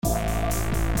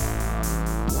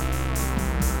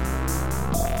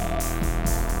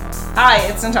Hi,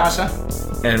 it's Natasha.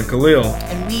 And Khalil.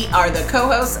 And we are the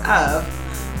co-hosts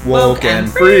of Woke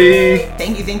and Free.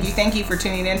 Thank you for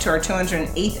tuning in to our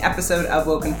 208th episode of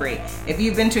Woke and Free. If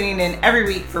you've been tuning in every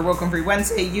week for Woke and Free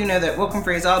Wednesday, you know that Woke and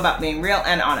Free is all about being real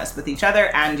and honest with each other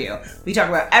and you. We talk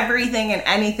about everything and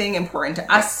anything important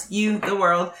to us, you, the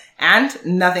world, and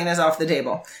nothing is off the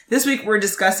table. This week we're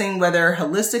discussing whether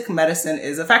holistic medicine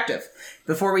is effective.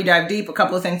 Before we dive deep, a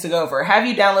couple of things to go over. Have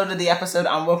you downloaded the episode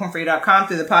on wokeandfree.com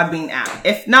through the Podbean app?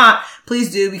 If not,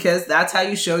 please do, because that's how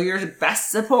you show your best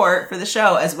support for the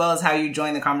show, as well as how you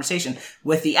join the conversation.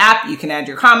 With the app, you can add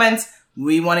your comments.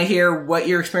 We want to hear what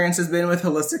your experience has been with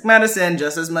holistic medicine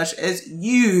just as much as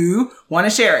you want to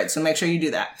share it. So make sure you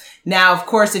do that. Now, of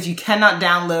course, if you cannot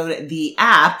download the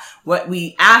app, what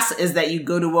we ask is that you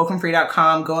go to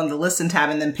wokeandfree.com, go on the listen tab,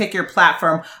 and then pick your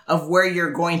platform of where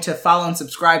you're going to follow and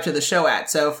subscribe to the show at.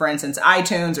 So, for instance,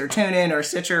 iTunes or TuneIn or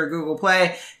Stitcher or Google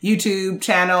Play, YouTube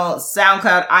channel,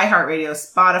 SoundCloud, iHeartRadio,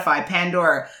 Spotify,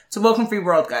 Pandora. It's a Woke and Free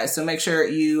world, guys. So make sure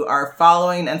you are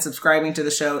following and subscribing to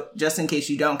the show just in case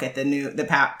you don't get the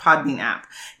Podbean app.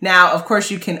 Now, of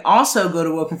course, you can also go to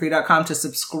wokeandfree.com to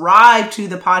subscribe to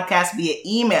the podcast via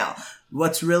email.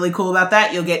 What's really cool about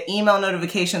that, you'll get email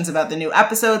notifications about the new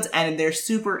episodes, and they're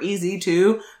super easy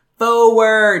to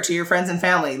forward to your friends and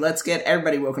family. Let's get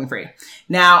everybody woke and free.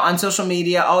 Now, on social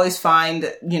media, always find,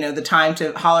 the time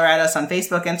to holler at us on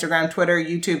Facebook, Instagram, Twitter,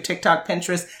 YouTube, TikTok,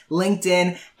 Pinterest,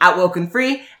 LinkedIn, at Woke and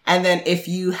Free. And then if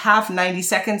you have 90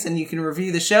 seconds and you can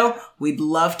review the show, we'd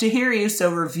love to hear you.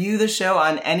 So review the show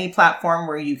on any platform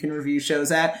where you can review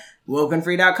shows at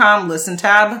wokeandfree.com. Listen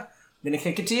tab. I'm going to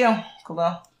kick it to you. Cool.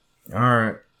 All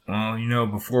right. Well,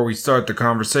 before we start the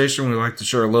conversation, we like to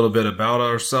share a little bit about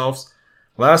ourselves.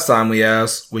 Last time we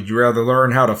asked, would you rather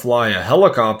learn how to fly a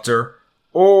helicopter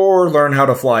or learn how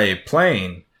to fly a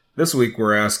plane? This week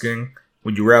we're asking,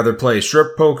 would you rather play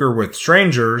strip poker with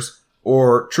strangers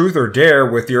or truth or dare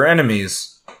with your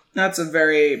enemies? That's a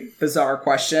very bizarre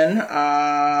question.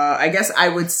 I guess I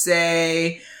would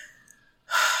say,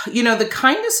 the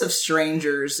kindness of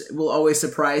strangers will always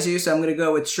surprise you. So I'm going to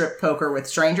go with strip poker with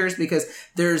strangers because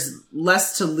there's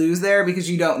less to lose there because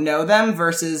you don't know them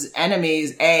versus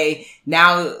enemies.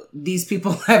 Now these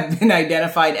people have been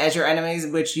identified as your enemies,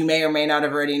 which you may or may not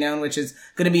have already known, which is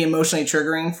going to be emotionally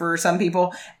triggering for some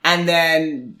people. And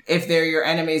then if they're your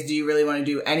enemies, do you really want to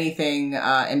do anything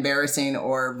embarrassing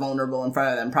or vulnerable in front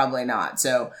of them? Probably not.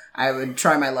 So I would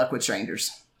try my luck with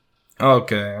strangers.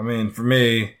 Okay. For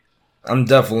me, I'm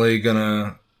definitely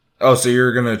gonna... Oh, so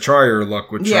you're gonna try your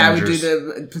luck with strangers? Yeah, I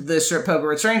would do the strip poker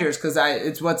with strangers because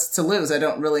it's what's to lose. I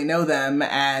don't really know them,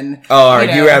 and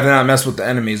you have not messed with the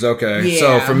enemies. Okay, yeah.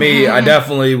 So for me, I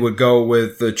definitely would go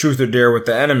with the truth or dare with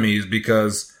the enemies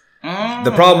because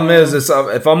the problem is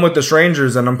if I'm with the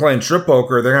strangers and I'm playing strip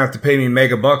poker, they're gonna have to pay me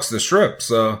mega bucks to strip.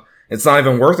 So it's not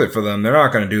even worth it for them. They're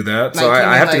not gonna do that. So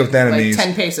I have to go with the enemies.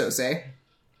 10 pesos, eh?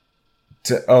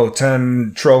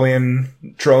 10 trillion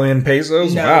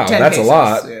pesos? No, wow, 10 that's pesos. a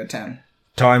lot. Yeah, 10.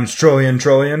 Times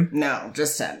trillion? No,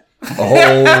 just 10. A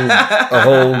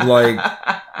whole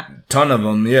ton of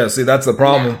them. Yeah, see, that's the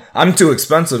problem. Yeah. I'm too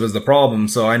expensive is the problem,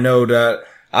 so I know that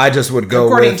I just would go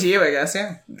according to you, I guess,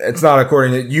 yeah. It's not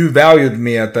according to you. Valued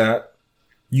me at that.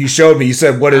 You showed me, you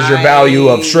said, what is your value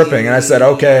of stripping? And I said,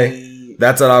 okay.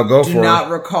 That's what I'll go for. Do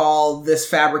not recall this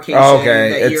fabrication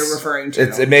that you're referring to.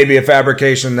 It may be a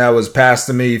fabrication that was passed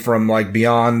to me from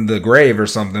beyond the grave or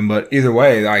something, but either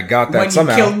way, I got that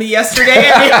somehow. When you killed me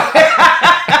yesterday?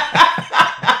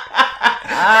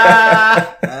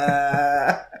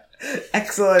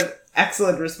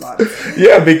 Excellent response.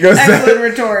 Yeah, because excellent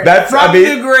retort.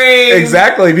 The grave.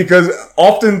 Exactly, because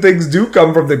often things do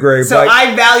come from the grave. So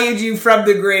I valued you from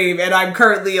the grave, and I'm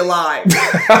currently alive. So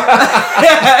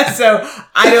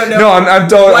I don't know. No, I'm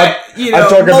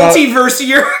talking multiverse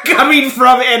you're coming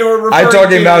from and or referring I'm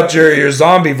talking about your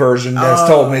zombie version has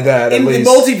told me that at least. In the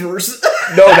multiverse.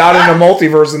 No, not in the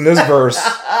multiverse. In this verse,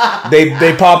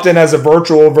 they popped in as a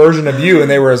virtual version of you,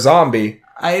 and they were a zombie.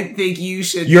 I think you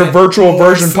should. Your virtual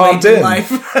version popped in.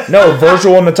 No,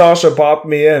 virtual Natasha popped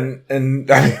me in, and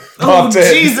popped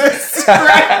in. Jesus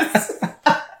Christ!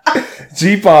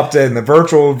 She popped in the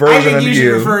virtual version of you. I think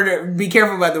you should be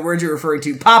careful about the words you're referring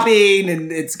to. Popping,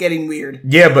 and it's getting weird.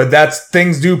 Yeah, but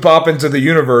things do pop into the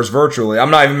universe virtually. I'm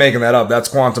not even making that up. That's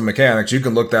quantum mechanics. You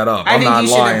can look that up. I think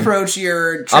you should approach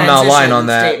your transition I'm not lying on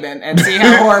that statement and see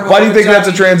how horrible. Why do you think that's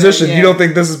a transition? You don't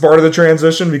think this is part of the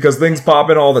transition because things pop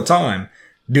in all the time.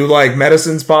 Do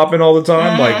medicines pop in all the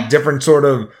time? Different sort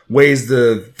of ways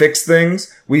to fix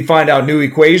things. We find out new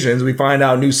equations. We find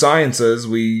out new sciences.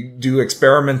 We do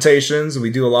experimentations. We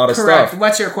do a lot of Correct. stuff.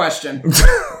 What's your question?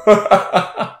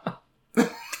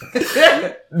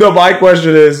 No, my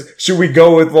question is, should we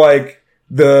go with like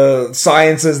the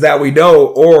sciences that we know,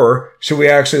 or should we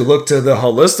actually look to the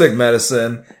holistic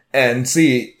medicine and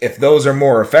see if those are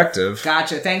more effective?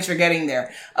 Gotcha. Thanks for getting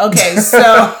there. Okay,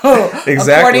 so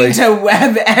Exactly. according to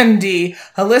WebMD,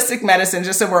 holistic medicine,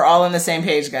 just so we're all on the same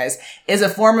page, guys, is a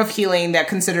form of healing that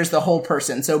considers the whole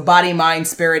person. So body, mind,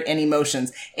 spirit, and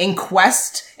emotions in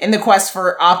the quest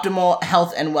for optimal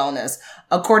health and wellness.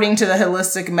 According to the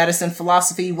holistic medicine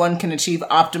philosophy, one can achieve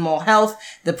optimal health,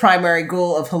 the primary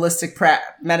goal of holistic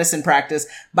medicine practice,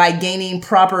 by gaining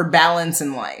proper balance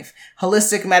in life.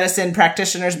 Holistic medicine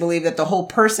practitioners believe that the whole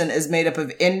person is made up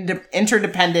of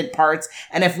interdependent parts,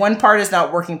 and if one part is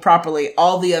not working properly,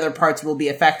 all the other parts will be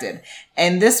affected.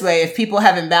 And this way, if people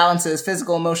have imbalances,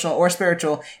 physical, emotional, or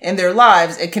spiritual, in their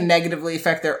lives, it can negatively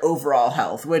affect their overall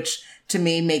health, which to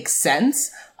me makes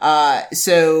sense.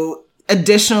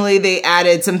 Additionally, they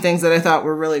added some things that I thought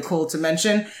were really cool to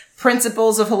mention.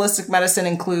 Principles of holistic medicine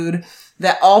include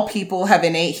that all people have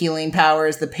innate healing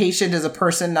powers. The patient is a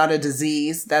person, not a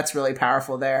disease. That's really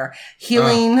powerful there.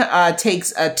 Healing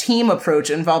takes a team approach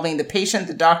involving the patient,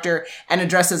 the doctor, and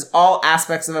addresses all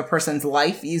aspects of a person's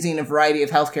life using a variety of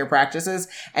healthcare practices.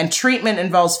 And treatment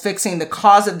involves fixing the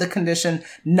cause of the condition,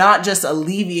 not just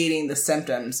alleviating the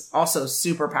symptoms. Also,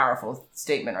 super powerful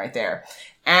statement right there.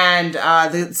 And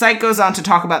the site goes on to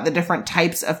talk about the different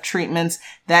types of treatments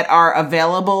that are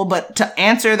available. But to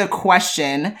answer the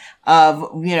question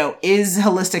of, is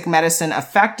holistic medicine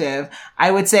effective? I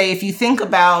would say if you think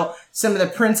about some of the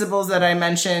principles that I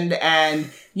mentioned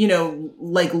and,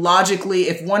 like logically,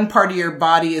 if one part of your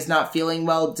body is not feeling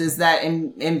well, does that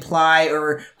imply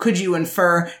or could you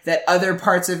infer that other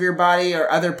parts of your body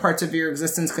or other parts of your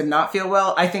existence could not feel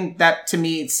well? I think that to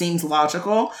me, it seems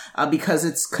logical because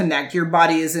it's your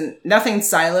body isn't, nothing's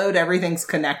siloed, everything's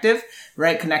connective,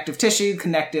 right? Connective tissue,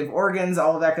 connective organs,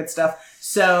 all of that good stuff.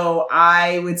 So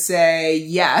I would say,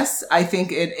 yes, I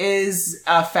think it is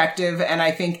effective. And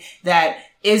I think that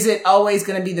is it always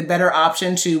going to be the better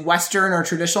option to Western or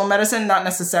traditional medicine? Not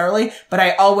necessarily, but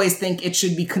I always think it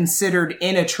should be considered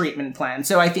in a treatment plan.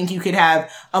 So I think you could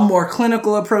have a more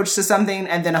clinical approach to something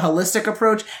and then a holistic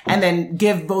approach and then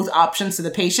give both options to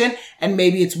the patient. And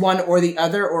maybe it's one or the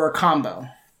other or a combo.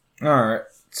 All right.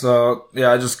 So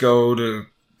yeah, I just go to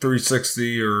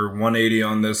 360 or 180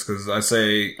 on this because I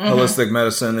say holistic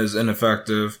medicine is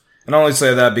ineffective. And I only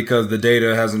say that because the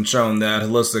data hasn't shown that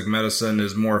holistic medicine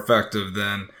is more effective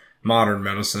than modern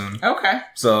medicine. Okay.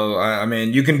 So, I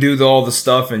mean, you can do all the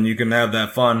stuff and you can have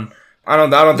that fun. I don't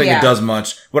think it does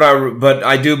much. But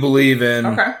I do believe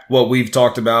in what we've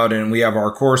talked about and we have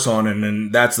our course on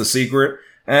and that's the secret.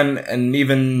 And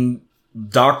even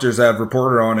doctors have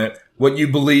reported on it. What you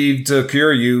believe to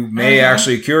cure you may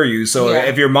actually cure you. So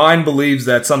if your mind believes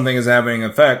that something is having an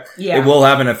effect, it will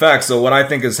have an effect. So what I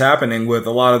think is happening with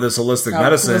a lot of this holistic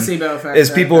medicine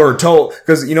is people are told,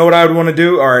 because you know what I would want to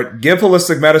do? All right, give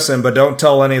holistic medicine, but don't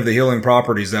tell any of the healing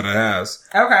properties that it has.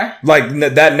 Okay. Like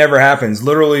that never happens.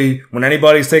 Literally, when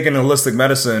anybody's taking holistic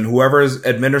medicine, whoever is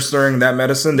administering that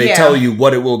medicine, they tell you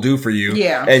what it will do for you.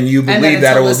 Yeah. And you believe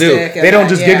that it will do. They don't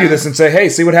just give you this and say, hey,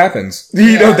 see what happens.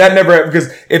 You know, that never,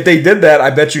 because if they did that, I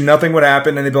bet you nothing would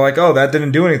happen and they'd be like, oh, that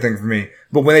didn't do anything for me.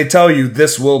 But when they tell you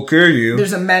this will cure you,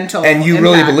 there's a mental and you impact.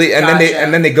 really believe,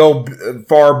 and then they go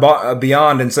far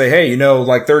beyond and say, hey,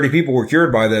 like 30 people were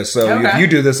cured by this. So if you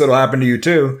do this, it'll happen to you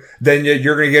too. Then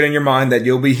you're going to get in your mind that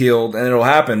you'll be healed and it'll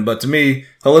happen. But to me,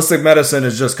 holistic medicine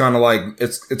is just kind of like,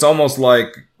 it's almost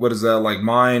like, what is that? Like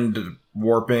mind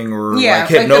warping or like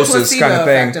hypnosis kind of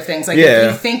thing. Of things. Like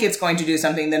if you think it's going to do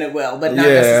something, then it will, but not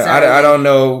necessarily. I don't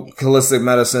know holistic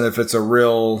medicine if it's a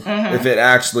real, if it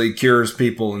actually cures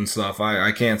people and stuff.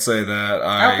 I can't say that.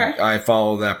 I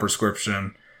follow that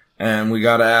prescription. And we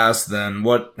got to ask then,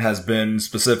 what has been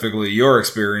specifically your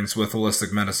experience with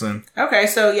holistic medicine? Okay,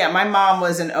 so my mom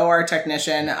was an OR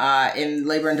technician in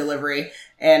labor and delivery.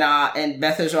 In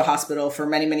Beth Israel Hospital for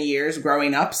many, many years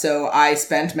growing up. So I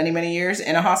spent many, many years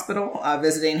in a hospital,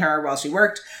 visiting her while she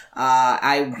worked.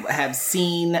 I have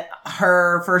seen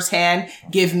her firsthand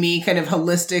give me kind of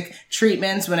holistic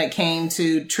treatments when it came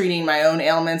to treating my own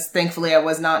ailments. Thankfully, I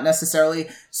was not necessarily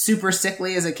super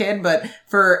sickly as a kid, but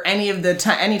for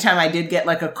anytime I did get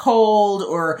like a cold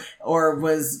or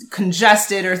was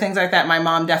congested or things like that, my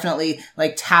mom definitely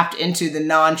like tapped into the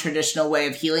non-traditional way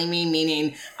of healing me,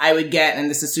 meaning I would get, and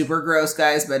this is super gross,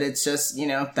 guys, but it's just,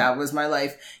 that was my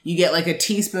life. You get like a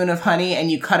teaspoon of honey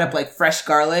and you cut up like fresh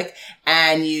garlic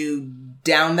and you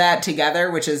down that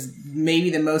together, which is maybe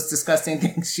the most disgusting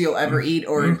thing she'll ever eat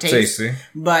or taste. Tasty.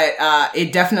 But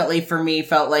it definitely, for me,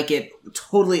 felt like it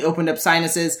totally opened up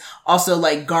sinuses. Also,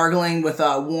 like gargling with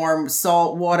warm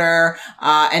salt water.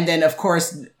 And then, of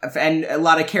course, and a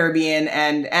lot of Caribbean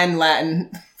and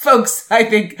Latin folks, I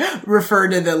think, refer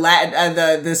to the Latin,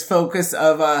 this focus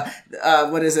of,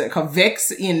 what is it called?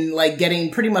 Vicks, in like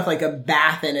getting pretty much like a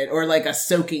bath in it or like a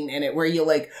soaking in it, where you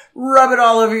like rub it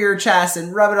all over your chest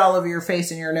and rub it all over your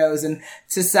face and your nose. And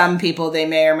to some people, they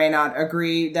may or may not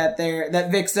agree that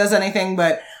that Vicks does anything,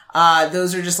 but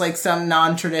those are just like some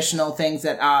non-traditional things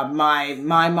that my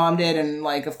mom did. And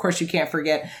like, of course, you can't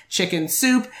forget chicken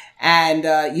soup and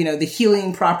the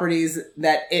healing properties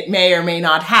that it may or may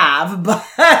not have, but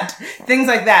things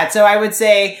like that. So I would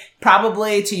say,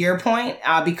 probably to your point,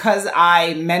 because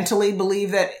I mentally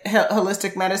believe that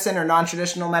holistic medicine or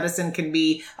non-traditional medicine can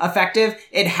be effective,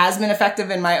 it has been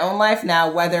effective in my own life.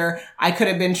 Now, whether I could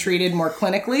have been treated more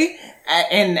clinically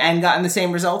and gotten the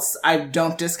same results, I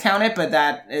don't discount it, but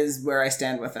that is where I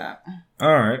stand with that.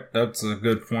 All right, that's a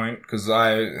good point, because I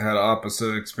had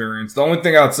opposite experience. The only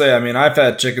thing I'd say, I mean, I've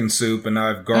had chicken soup and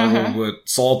I've gargled with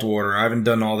salt water. I haven't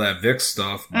done all that Vicks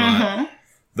stuff, but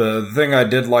the thing I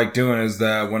did like doing is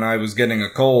that when I was getting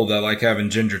a cold, I like having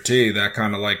ginger tea. That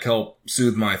kind of like helped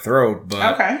soothe my throat,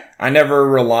 but I never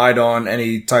relied on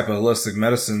any type of holistic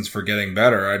medicines for getting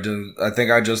better. I think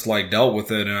I just like dealt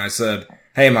with it, and I said,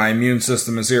 hey, my immune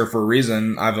system is here for a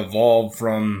reason. I've evolved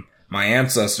from my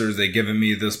ancestors. They've given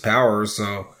me this power,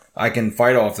 so I can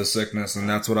fight off the sickness, and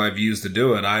that's what I've used to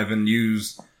do it. I haven't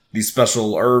used these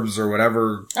special herbs or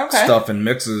whatever stuff in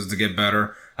mixes to get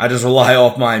better. I just rely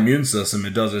off my immune system.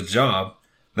 It does its job.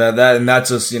 And that's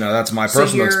just, that's my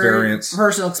personal experience.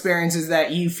 Personal experience is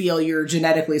that you feel you're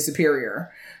genetically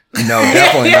superior. No,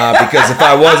 definitely not. Because if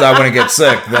I was, I wouldn't get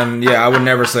sick. Then, I would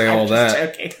never say all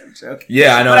that. I'm joking.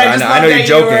 Yeah, I know. I know you're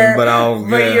joking, but I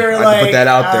can put that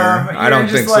out there. I don't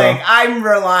think so. I'm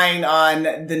relying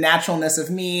on the naturalness of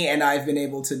me, and I've been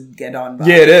able to get on by.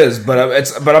 Yeah, it is, but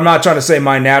I'm not trying to say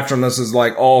my naturalness is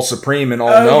like all supreme and all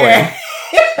knowing.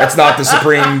 It's not the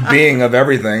supreme being of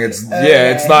everything. It's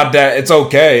not that. It's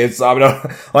okay. I'm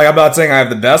not saying I have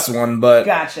the best one, but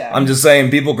gotcha. I'm just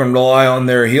saying people can rely on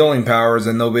their healing powers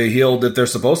and they'll be healed if they're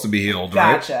supposed to be healed,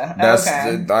 right?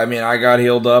 Gotcha. I mean, I got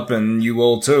healed up and you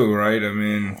will too, right? I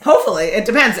mean, hopefully. It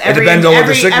depends. It depends on what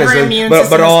the sickness is.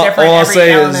 But all I'll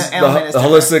say is the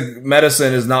holistic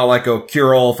medicine is not like a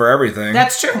cure-all for everything.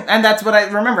 That's true. And that's what I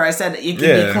remember. I said it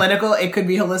could be clinical, it could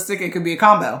be holistic, it could be a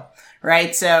combo.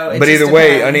 Right, so but either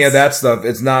way, any of that stuff,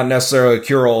 it's not necessarily a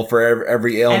cure-all for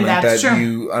every ailment that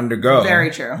you undergo.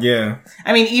 Very true. Yeah,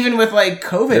 I mean, even with like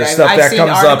COVID, there's stuff that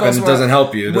comes up and doesn't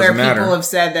help you. It doesn't matter. Where people have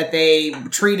said that they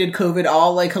treated COVID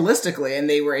all like holistically and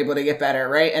they were able to get better,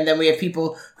 right? And then we have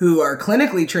people who are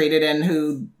clinically treated and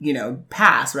who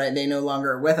pass, right? They no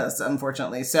longer are with us,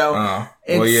 unfortunately. So, I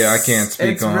can't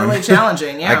speak on. It's really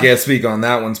challenging. Yeah, I can't speak on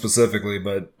that one specifically,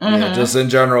 but just in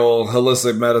general,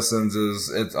 holistic medicines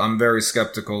I'm very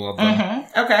skeptical of them.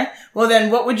 Okay. Well,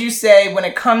 then what would you say when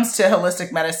it comes to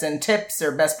holistic medicine tips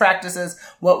or best practices?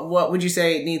 What would you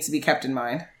say needs to be kept in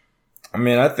mind? I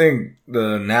mean, I think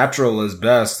the natural is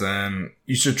best, and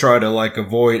you should try to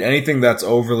avoid anything that's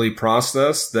overly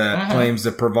processed that claims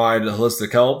to provide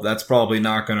holistic help. That's probably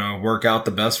not going to work out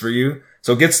the best for you.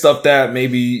 So get stuff that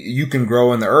maybe you can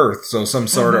grow in the earth. So some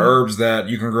sort of herbs that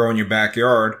you can grow in your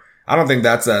backyard. I don't think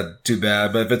that's too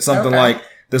bad. But if it's something like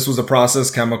this was a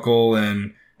processed chemical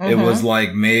and it was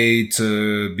made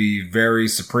to be very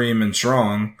supreme and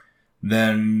strong,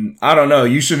 then I don't know.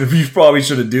 You probably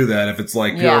shouldn't do that if it's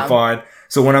purified. Yeah.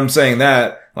 So when I'm saying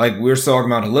that, we're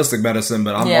talking about holistic medicine,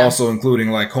 but I'm also including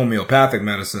homeopathic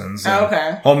medicines.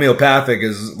 Homeopathic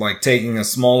is taking a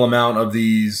small amount of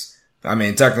these. I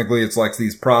mean, technically it's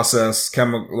these processed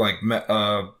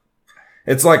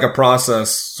it's like a process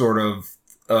sort of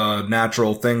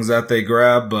natural things that they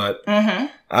grab, but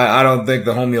I don't think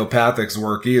the homeopathics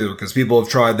work either, because people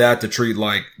have tried that to treat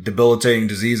debilitating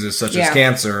diseases such as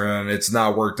cancer, and it's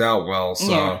not worked out well.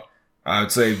 So I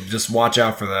would say just watch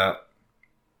out for that.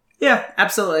 Yeah,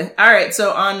 absolutely. All right.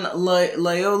 So on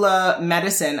Loyola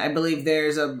Medicine, I believe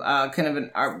there's a kind of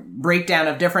a breakdown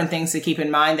of different things to keep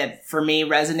in mind that for me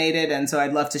resonated. And so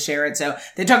I'd love to share it. So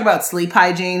they talk about sleep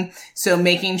hygiene. So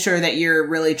making sure that you're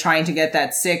really trying to get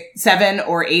that 7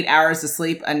 or 8 hours of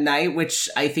sleep a night, which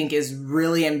I think is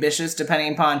really ambitious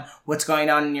depending upon what's going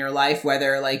on in your life,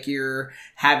 whether you're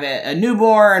have a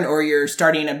newborn or you're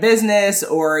starting a business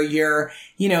or you're,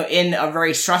 in a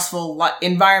very stressful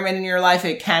environment in your life.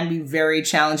 It can be very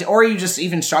challenging, or you just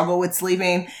even struggle with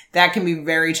sleeping, that can be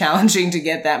very challenging to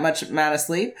get that much amount of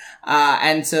sleep.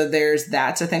 And so there's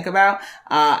that to think about.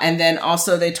 And then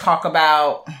also they talk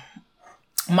about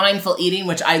mindful eating,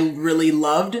 which I really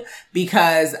loved,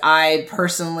 because I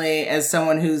personally, as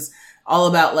someone who's all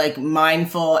about like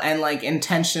mindful and like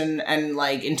intention and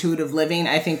like intuitive living,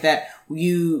 I think that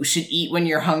you should eat when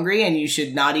you're hungry and you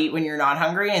should not eat when you're not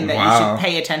hungry, and that you should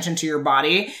pay attention to your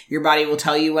body. Your body will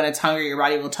tell you when it's hungry. Your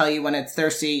body will tell you when it's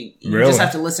thirsty. You just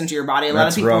have to listen to your body. A lot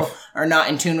of people are not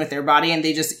in tune with their body, and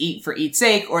they just eat for eat's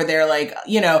sake, or they're like,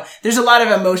 there's a lot of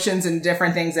emotions and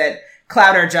different things that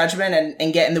cloud our judgment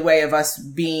and get in the way of us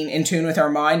being in tune with our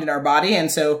mind and our body. And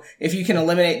so if you can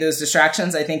eliminate those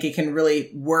distractions, I think it can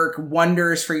really work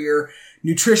wonders for your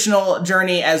nutritional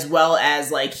journey as well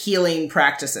as like healing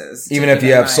practices. Even if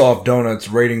you have soft donuts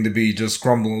waiting to be just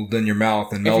crumbled in your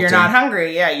mouth and melting. If you're not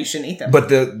hungry, you shouldn't eat them.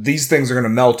 But these things are going to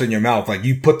melt in your mouth. Like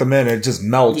you put them in, it just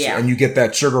melts, and you get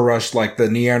that sugar rush like the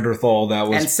Neanderthal that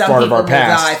was part of our past. And some people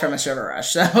will die from a sugar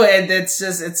rush. So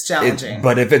it's challenging.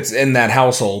 But if it's in that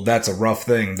household, that's a rough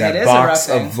thing. That box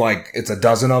of like, it's a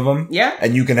dozen of them. Yeah.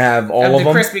 And you can have all of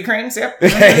them. The Krispy Kremes, yep.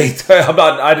 Hey,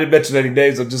 I didn't mention any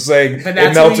names. I'm just saying but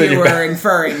that's it melts who in your mouth.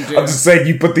 Inferring to. I'm just saying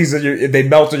you put these they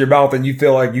melt in your mouth and you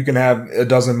feel like you can have a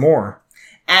dozen more.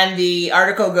 And the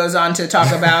article goes on to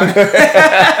talk about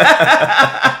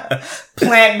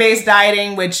plant-based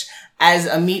dieting, which as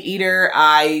a meat eater,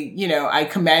 I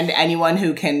commend anyone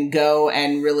who can go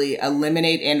and really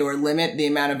eliminate and or limit the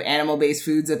amount of animal-based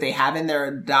foods that they have in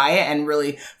their diet and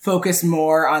really focus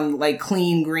more on like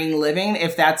clean, green living.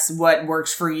 If that's what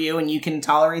works for you and you can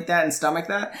tolerate that and stomach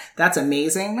that, that's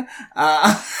amazing.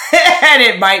 And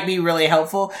it might be really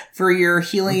helpful for your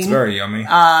healing. It's very yummy.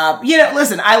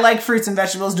 Listen, I like fruits and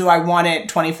vegetables. Do I want it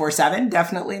 24/7?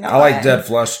 Definitely not. I like dead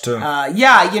flesh too.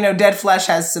 Dead flesh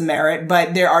has some merit,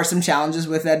 but there are some challenges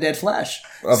with that dead flesh.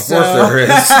 Of course there is.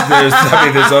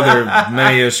 There's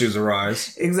many issues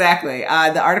arise. Exactly.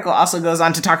 The article also goes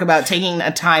on to talk about taking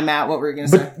a time out. What were you going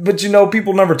to say? But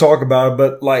people never talk about it,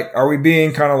 but like, are we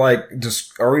being kind of like,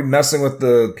 are we messing with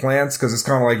the plants? Cause it's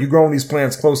kind of like, you growing these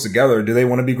plants close together. Do they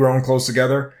want to be grown close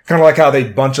together? Kind of like how they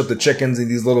bunch up the chickens in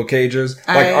these little cages.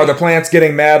 Like, are the plants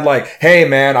getting mad? Like, hey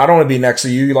man, I don't want to be next to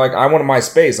you. Like, I want my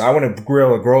space. I want to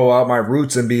grow out my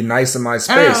roots and be nice in my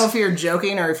space. I don't know if you're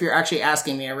joking or if you're actually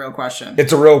asking me a real question.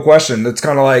 It's a real question. It's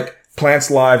kind of like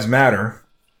plants' lives matter.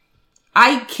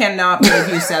 I cannot believe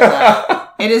you said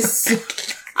that. It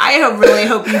is. I really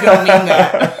hope you don't mean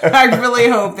that. I really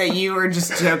hope that you are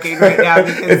just joking right now,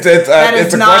 because that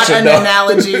is not an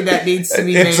analogy that needs to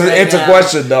be made. It's a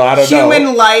question, though. I don't know.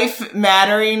 Human life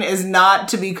mattering is not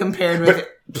to be compared with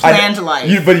plant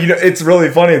life. But it's really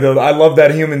funny though. I love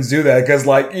that humans do that, because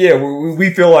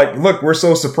we feel like, look, we're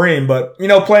so supreme, but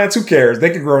plants, who cares?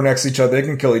 They can grow next to each other. They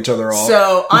can kill each other off.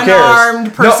 So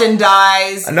unarmed person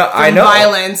dies from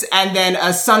violence, and then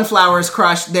a sunflower is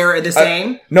crushed. They're the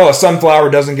same? No, a sunflower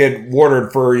doesn't get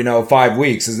watered for 5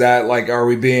 weeks. Is that like, are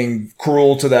we being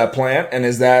cruel to that plant? And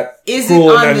is that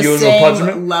cruel and unusual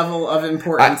punishment? Level of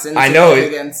importance and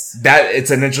significance? I know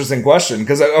it's an interesting question,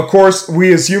 because of course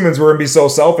we as humans, we're gonna be so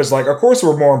selfish. Like, of course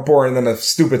we're more important than a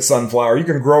stupid sunflower. You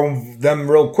can grow them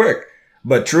real quick.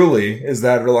 But truly, is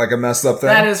that like a messed up thing?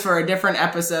 That is for a different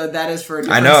episode. That is for a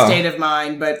different state of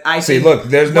mind. But I see. Look,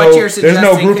 there's no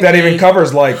group that even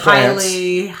covers like plants.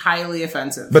 Highly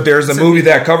offensive. But there's a movie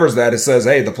that covers that. It says,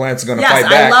 "Hey, the plants are going to fight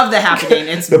back." Yes, I love the happening.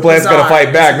 It's the plants going to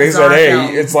fight back. They said,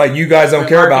 "Hey, it's like you guys don't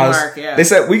care about us." They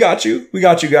said, "We got you. We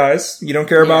got you guys. You don't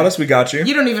care about us. We got you."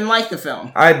 You don't even like the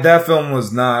film. That film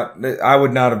was not. I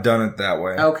would not have done it that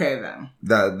way. Okay, then.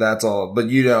 That's all. But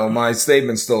my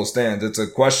statement still stands. It's a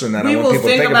question that I want people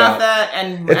to think about.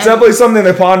 It's definitely something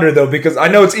to ponder, though, because I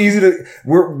know it's easy to.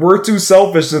 We're too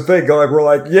selfish to think we're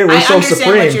like, yeah, we're so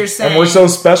supreme and we're so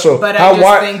special. But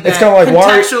it's kind of like,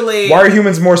 why are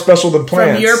humans more special than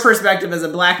plants? From your perspective as a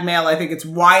black male, I think it's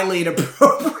wildly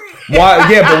inappropriate.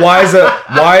 But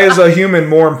why is a human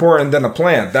more important than a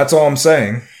plant? That's all I'm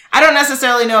saying. I don't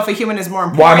necessarily know if a human is more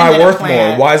important. Why am I worth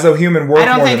more? Why is a human worth more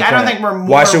than a plant? I don't think we're more.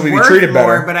 Why should we be treated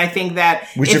better? But I think that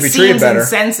we should be treated better. It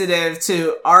seems insensitive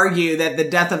to argue that the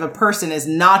death of a person is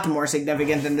not more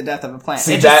significant than the death of a plant.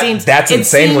 See, that's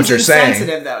insane what you're saying.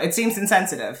 Insensitive, though. It seems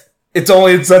insensitive. It's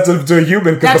only insensitive to a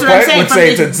human, because the plant would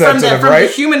say it's insensitive, right? From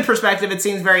the human perspective, it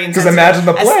seems very insensitive. Because imagine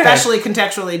the plant. Especially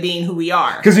contextually being who we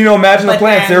are. Because, imagine the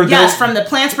plants. From the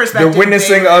plant's perspective. They're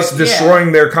witnessing us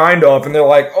destroying their kind off, and they're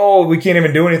like, oh, we can't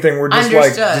even do anything. We're just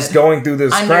just going through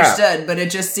this crap. Understood, but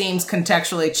it just seems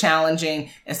contextually challenging,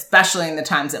 especially in the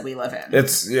times that we live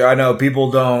in. I know,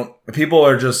 people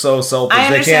are just so selfish.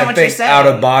 They can't think out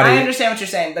of body. I understand what you're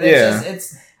saying, but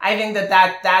it's I think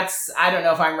that's, I don't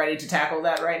know if I'm ready to tackle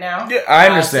that right now. Yeah, I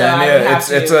understand.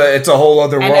 It's a whole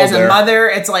other world. And as a mother,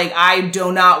 it's like, I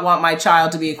do not want my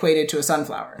child to be equated to a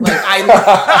sunflower. Like,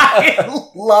 I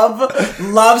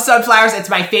love sunflowers. It's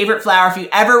my favorite flower. If you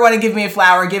ever want to give me a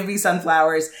flower, give me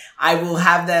sunflowers. I will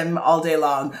have them all day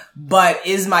long. But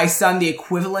is my son the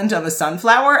equivalent of a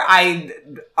sunflower? I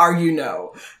argue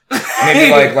no.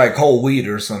 Maybe like whole wheat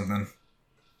or something.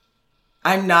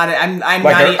 I'm not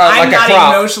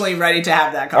crop. emotionally ready to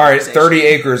have that conversation. All right, 30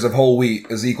 acres of whole wheat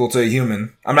is equal to a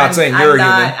human. I'm not saying you're a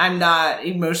human. I'm not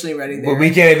emotionally ready there. But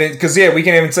we can't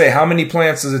even say how many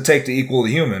plants does it take to equal a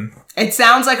human. It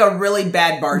sounds like a really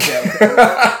bad bar joke.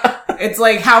 It's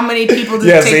like, how many people does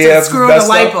it take to screw up a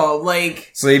light bulb? Like,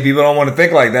 see, people don't want to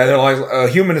think like that. They're like, a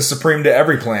human is supreme to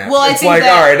every plant. Well, it's like,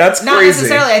 all right, that's not crazy. Not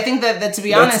necessarily. I think that to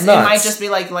be honest, nuts. It might just be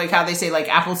like how they say like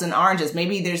apples and oranges.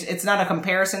 Maybe it's not a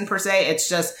comparison per se. It's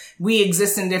just we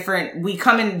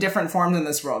come in different forms in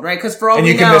this world, right? Because for all we know,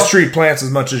 and you can mistreat plants as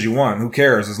much as you want. Who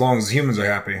cares? As long as humans are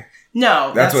happy.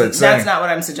 No, that's what it's saying. That's not what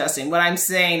I'm suggesting. What I'm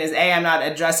saying is, A, I'm not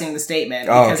addressing the statement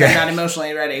because I'm not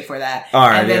emotionally ready for that. All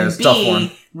right, and then it's B, tough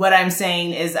one. What I'm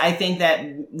saying is, I think that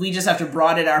we just have to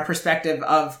broaden our perspective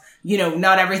of,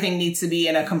 not everything needs to be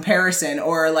in a comparison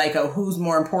or like a who's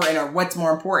more important or what's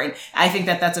more important. I think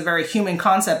that that's a very human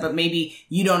concept, but maybe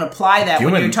you don't apply that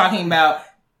when you're talking about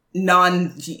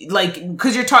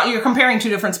because you're comparing two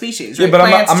different species, right? Yeah, but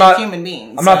Plants I'm not human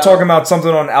beings. I'm not talking about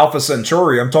something on Alpha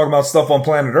Centauri. I'm talking about stuff on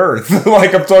planet Earth. I'm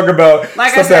talking about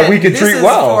stuff that we can treat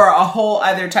well. This is for a whole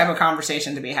other type of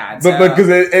conversation to be had. But because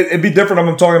it'd be different if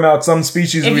I'm talking about some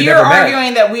species we never met. If you're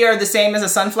arguing that we are the same as a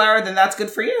sunflower, then that's good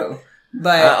for you.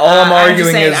 But all I'm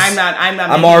arguing is I'm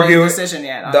not making a decision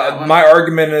yet. My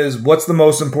argument is, what's the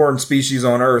most important species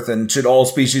on Earth, and should all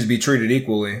species be treated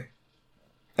equally?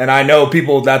 And I know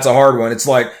that's a hard one. It's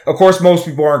like, of course, most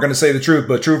people aren't going to say the truth,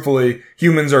 but truthfully,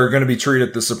 humans are going to be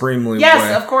treated the supremely way.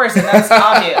 Yes, of course, and that's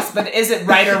obvious. But is it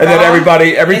right or wrong? And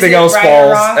then everything else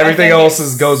falls. Everything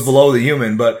else goes below the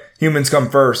human, but humans come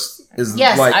first.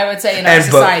 Yes, I would say in our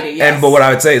society. Yes. But what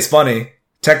I would say is funny.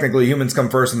 Technically, humans come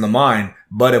first in the mind,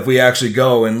 but if we actually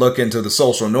go and look into the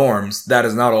social norms, that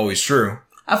is not always true.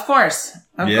 Of course.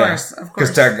 Of course.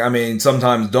 Because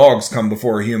sometimes dogs come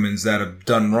before humans that have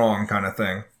done wrong, kind of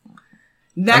thing.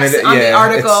 Next on the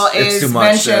article is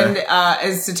mentioned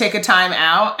is to take a time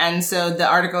out. And so the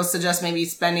article suggests maybe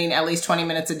spending at least 20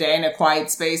 minutes a day in a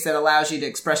quiet space that allows you to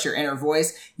express your inner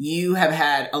voice. You have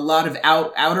had a lot of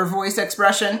outer voice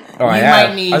expression. You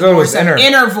might need more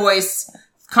inner voice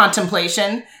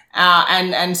contemplation.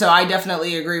 And so I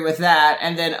definitely agree with that.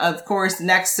 And then, of course,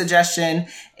 next suggestion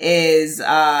is,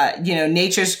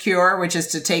 nature's cure, which is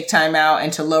to take time out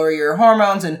and to lower your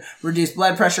hormones and reduce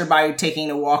blood pressure by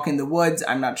taking a walk in the woods.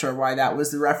 I'm not sure why that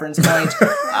was the reference point.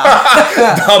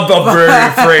 I'm very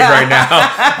afraid right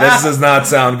now. This does not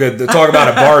sound good. To talk about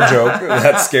a bar joke,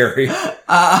 that's scary.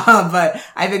 But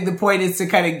I think the point is to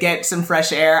kind of get some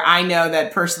fresh air. I know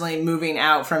that personally, moving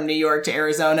out from New York to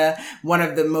Arizona, one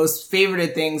of the most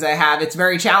favorited things I have, it's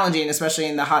very challenging, especially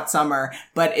in the hot summer,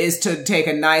 but is to take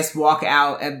a nice walk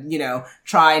out and,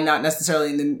 try not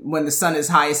necessarily when the sun is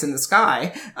highest in the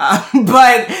sky,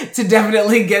 but to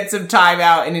definitely get some time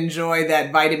out and enjoy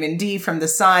that vitamin D from the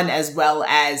sun, as well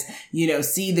as,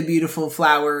 see the beautiful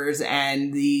flowers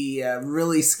and the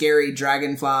really scary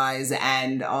dragonflies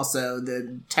and also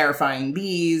the terrifying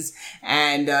bees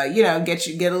and,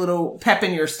 get a little pep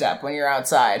in your step when you're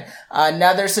outside.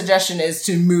 Another suggestion is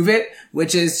to move it,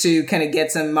 which is to kind of get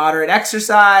some moderate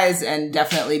exercise and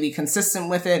definitely be consistent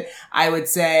with it. I would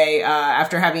say,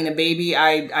 after having a baby,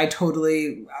 I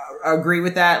totally agree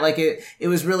with that. Like it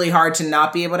was really hard to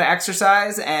not be able to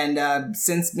exercise. And,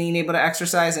 since being able to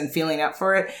exercise and feeling up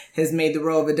for it has made the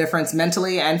world of a difference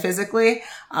mentally and physically.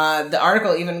 The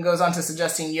article even goes on to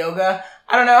suggesting yoga.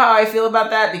 I don't know how I feel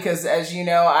about that because, as you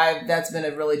know, that's been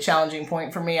a really challenging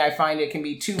point for me. I find it can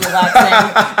be too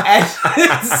relaxing.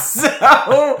 And so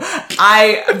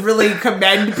I really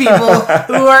commend people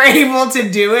who are able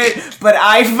to do it. But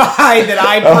I find that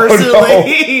I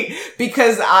personally,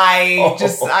 because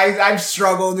I've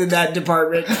struggled in that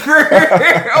department for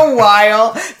a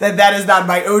while, that is not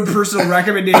my own personal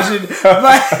recommendation.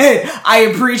 But I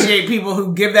appreciate people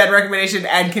who give that recommendation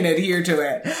and can adhere to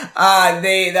it.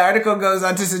 The article goes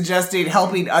on to suggesting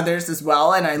helping others as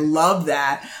well. And I love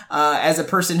that. As a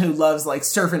person who loves like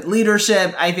servant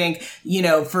leadership, I think,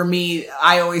 for me,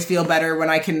 I always feel better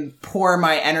when I can pour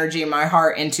my energy and my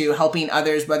heart into helping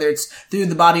others, whether it's through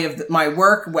the body of my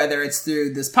work, whether it's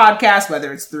through this podcast, podcast,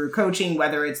 whether it's through coaching,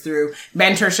 whether it's through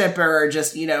mentorship or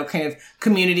just, kind of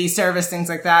community service, things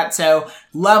like that. So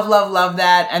love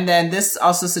that. And then this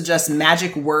also suggests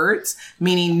magic words,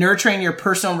 meaning nurturing your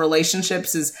personal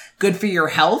relationships is good for your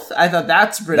health. I thought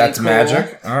that's pretty cool.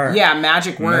 Magic? All right. Yeah,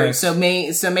 magic words.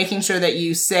 Nice. So making sure that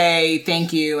you say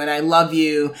thank you and I love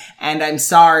you and I'm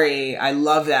sorry. I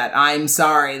love that. I'm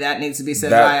sorry. That needs to be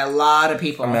said by a lot of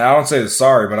people. I mean, I don't say the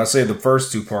sorry, but I say the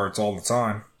first two parts all the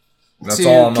time. That's to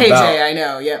all I'm KJ, about. I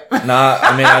know. Yep.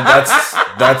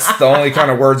 That's the only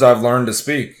kind of words I've learned to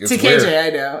speak. It's to weird. KJ,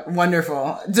 I know.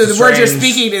 Wonderful. So the word you're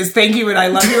speaking is thank you and I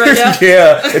love you right now?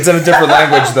 Yeah, it's in a different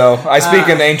language though. I speak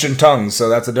in ancient tongues, so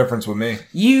that's a difference with me.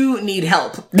 You need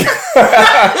help.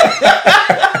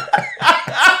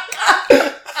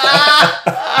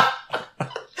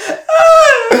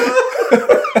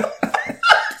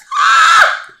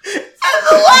 And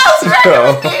the last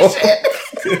recommendation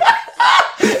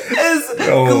is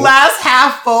glass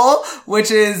half full,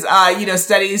 which is,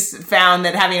 studies found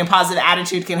that having a positive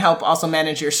attitude can help also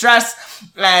manage your stress.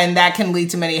 And that can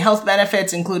lead to many health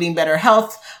benefits, including better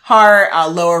health, heart,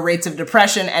 lower rates of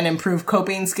depression, and improved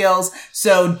coping skills.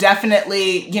 So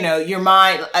definitely, your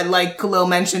mind, like Khalil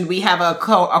mentioned, we have a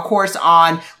course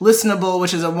on Listenable,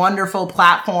 which is a wonderful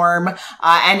platform.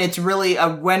 And it's really a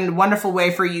wonderful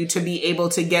way for you to be able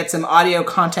to get some audio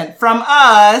content from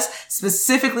us,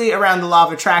 specifically around the law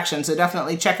of attraction. So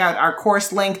definitely check out our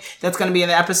course link. That's going to be in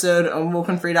the episode on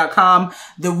wokenfree.com.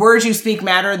 The words you speak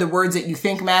matter. The words that you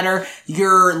think matter.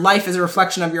 Your life is a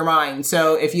reflection of your mind.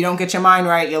 So if you don't get your mind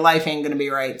right, your life ain't going to be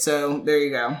right. So there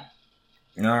you go.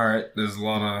 All right. There's a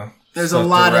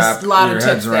lot of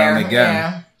tips there. Again.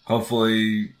 Yeah.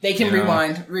 Hopefully they can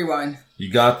rewind.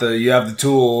 You have the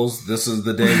tools. This is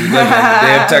the day we live in. The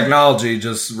day of technology.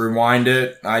 Just rewind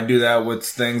it. I do that with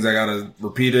things. I got to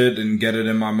repeat it and get it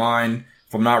in my mind.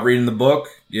 If I'm not reading the book,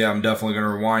 I'm definitely going to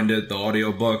rewind it, the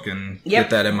audio book, and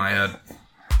get that in my head.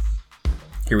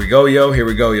 Here we go, yo.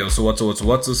 So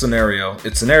what's the scenario?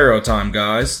 It's scenario time,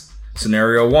 guys.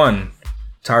 Scenario 1.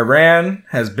 Tyran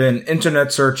has been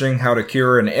internet searching how to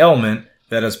cure an ailment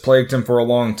that has plagued him for a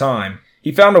long time.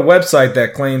 He found a website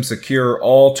that claims to cure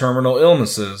all terminal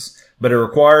illnesses, but it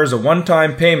requires a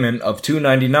one-time payment of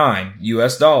 $2.99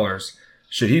 US.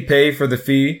 Should he pay for the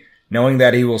fee, knowing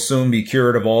that he will soon be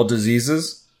cured of all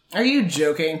diseases? Are you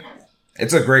joking?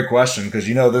 It's a great question, because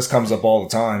this comes up all the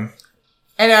time.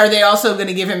 And are they also going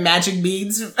to give him magic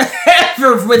beads with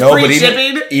free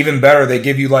shipping? Even better, they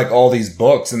give you all these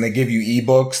books, and they give you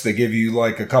ebooks. They give you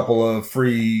a couple of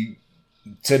free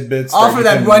tidbits. All for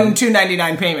that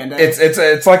 $2.99 payment.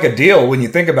 It's like a deal when you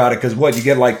think about it, because you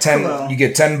get 10, you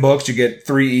get 10 books, you get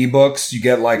 3 ebooks, you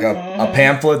get a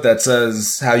pamphlet that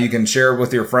says how you can share it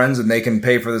with your friends, and they can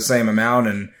pay for the same amount,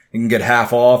 and you can get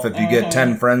half off if you get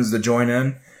 10 friends to join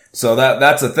in. So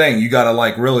that's the thing. You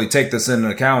gotta really take this into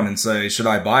account and say, should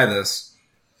I buy this?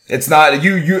 It's not,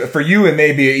 for you it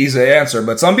may be an easy answer,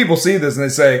 but some people see this and they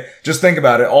say, just think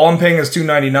about it. All I'm paying is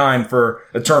 $2.99 for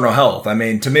eternal health. I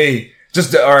mean, to me,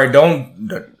 alright,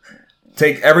 don't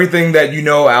take everything that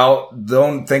out.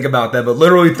 Don't think about that, but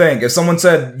literally think. If someone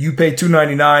said you pay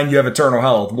 $2.99, you have eternal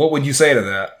health, what would you say to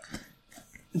that?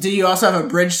 Do you also have a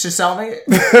bridge to sell me?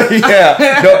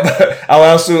 Yeah. No, I'll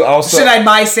also. Should I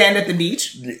buy sand at the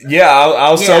beach? Yeah,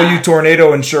 I'll sell you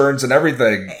tornado insurance and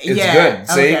everything. It's good.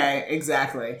 See? Okay,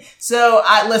 exactly. So,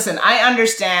 listen, I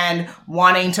understand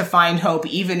wanting to find hope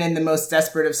even in the most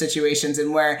desperate of situations,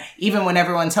 and where even when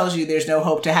everyone tells you there's no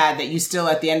hope to have, that you still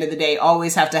at the end of the day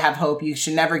always have to have hope. You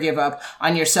should never give up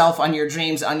on yourself, on your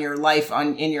dreams, on your life,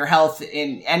 in your health,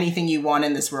 in anything you want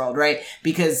in this world, right?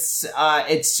 Because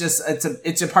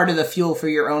it's a part of the fuel for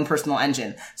your own personal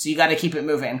engine. So you got to keep it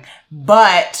moving.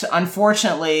 But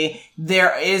unfortunately,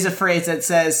 there is a phrase that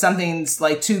says something's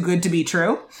too good to be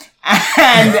true.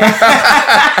 And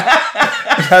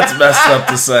that's messed up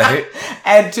to say.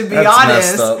 And to be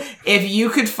honest, if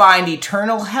you could find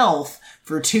eternal health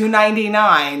for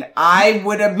 $2.99, I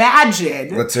would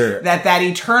imagine that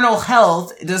eternal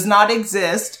health does not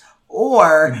exist,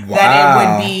 or that it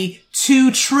would be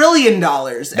 $2 trillion and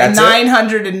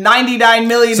 $999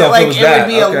 million. So would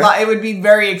be a lot. It would be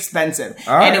very expensive,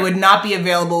 and it would not be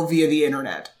available via the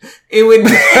internet. It would.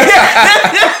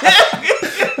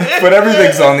 But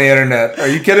everything's on the internet. Are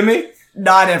you kidding me?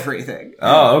 Not everything.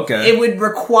 Oh, okay. It would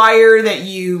require that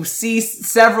you see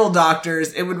several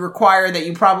doctors. It would require that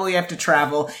you probably have to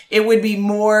travel. It would be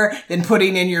more than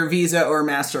putting in your Visa or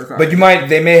MasterCard. But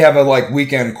they may have a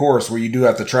weekend course where you do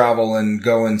have to travel and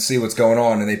go and see what's going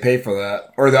on, and they pay for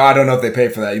that. Or I don't know if they pay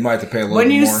for that. You might have to pay a little bit more.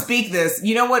 When you speak this,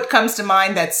 you know what comes to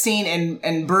mind? That scene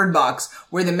in Bird Box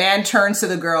where the man turns to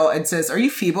the girl and says, "Are you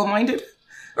feeble-minded?"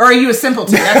 Or are you a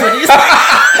simpleton? That's what you said.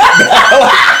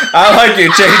 I like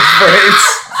your change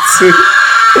phrase.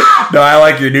 No, I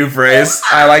like your new phrase.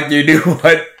 I like your new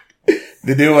one.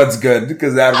 The new one's good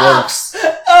because that works.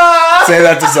 Say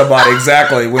that to somebody.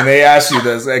 Exactly. When they ask you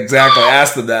this, exactly.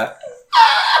 Ask them that.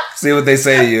 See what they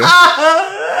say to you.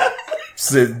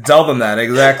 Tell them that.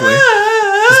 Exactly.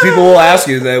 Because people will ask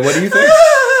you that. What do you think?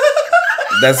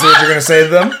 That's what you're going to say to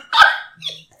them?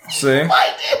 See?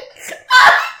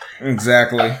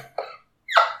 Exactly.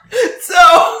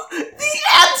 So, the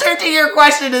answer to your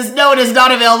question is no, it is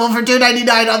not available for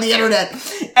 $2.99 on the internet.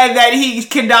 And that he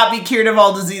cannot be cured of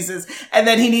all diseases. And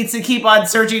that he needs to keep on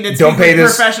searching and speak with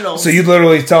professionals. So you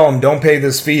literally tell him, don't pay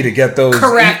this fee to get those.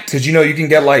 Correct. Because you can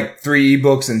get like 3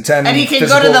 ebooks and 10 and he can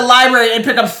go to the library and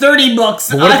pick up 30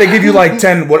 books. But what if they give you like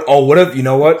 10? What if, you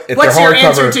know what? If What's they're your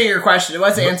answer hardcover, to your question?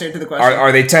 What's the answer to the question?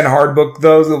 Are they 10 hard book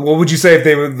those? What would you say if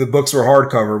the books were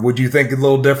hardcover? Would you think a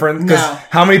little different? Because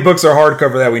how many books are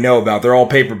hardcover that we know about? They're all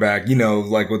paperback,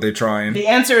 like what they're trying. The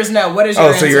answer is no. What is your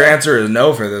answer? So your answer is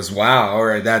no for this. Wow. All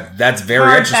right. That's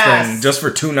very interesting. Pass. Just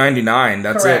for $2.99.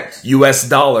 That's correct. It. US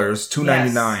dollars. $2.99.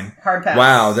 Yes. Hard pass.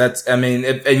 Wow. That's, and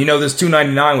this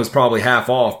 $2.99 was probably half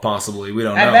off, possibly. We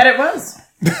don't know. I bet it was.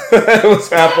 It was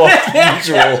half off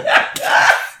usual.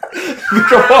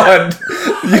 Come on.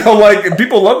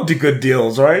 People love the good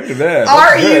deals, right? Man,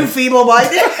 are you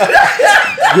feeble-minded?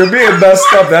 You're being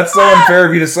messed up. That's so unfair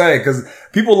of you to say, because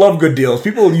people love good deals.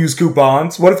 People use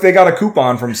coupons. What if they got a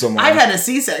coupon from someone? I've had a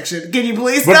C-section. Can you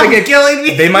please stop killing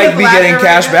me? They might be getting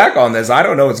cash back on this. I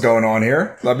don't know what's going on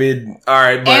here. I mean, all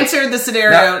right. Answer the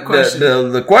scenario question.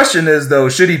 The question is, though,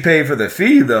 should he pay for the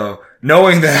fee, though?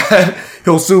 Knowing that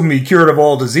he'll soon be cured of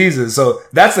all diseases. So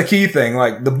that's the key thing.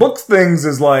 Like, the books things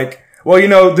is like,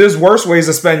 well, there's worse ways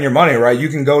to spend your money, right? You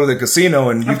can go to the casino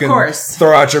and you can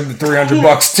throw out your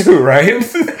 $300 too, right?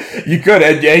 You could,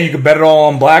 you could bet it all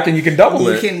on black and you can double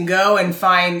it. You can go and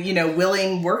find,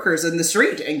 willing workers in the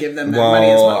street and give them that money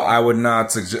as well. I would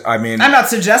not suggest, I'm not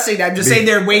suggesting, I'm just saying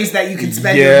there are ways that you can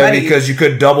spend your money. Yeah, because you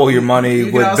could double your money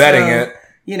with also betting it.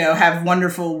 Have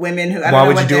wonderful women who, why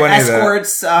would you do any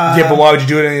escorts. Of that? Yeah, but why would you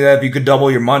do any of that if you could double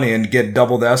your money and get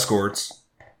double the escorts?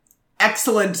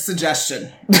 Excellent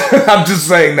suggestion. I'm just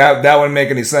saying that wouldn't make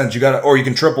any sense. Or you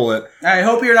can triple it. I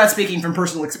hope you're not speaking from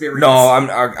personal experience. No,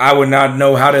 I would not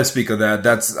know how to speak of that.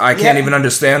 I can't even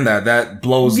understand that. That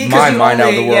blows my mind out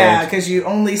of the world. Yeah, because you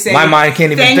only say, my mind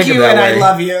can't even think of that way. Thank you and I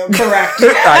love you. Correct.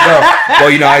 I know.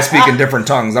 Well, I speak in different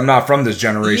tongues. I'm not from this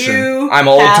generation. I'm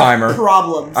an old timer.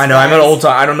 Problems. I know. Guys. I'm an old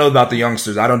timer. I don't know about the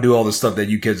youngsters. I don't do all the stuff that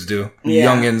you kids do. Yeah.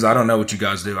 Youngins, I don't know what you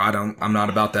guys do. I'm not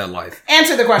about that life.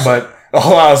 Answer the question. But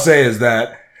all I'll say is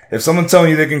that if someone's telling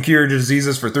you they can cure your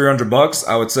diseases for $300,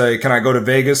 I would say, can I go to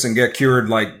Vegas and get cured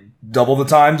like double the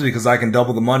times because I can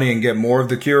double the money and get more of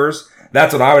the cures?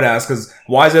 That's what I would ask, because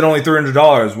why is it only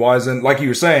 $300? Why isn't, like you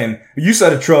were saying, you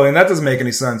said $1 trillion. That doesn't make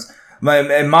any sense.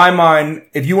 In my mind,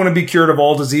 if you want to be cured of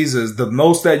all diseases, the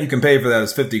most that you can pay for that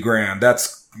is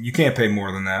 $50,000. You can't pay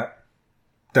more than that.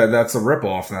 That's a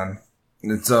ripoff then.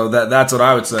 And so that's what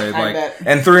I would say.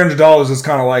 And $300 is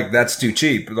kind of like, that's too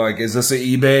cheap. Like, is this an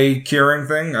eBay curing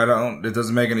thing? It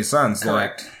doesn't make any sense.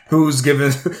 Correct. Like, who's giving,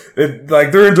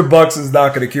 like $300 is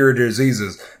not going to cure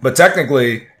diseases. But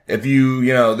technically, if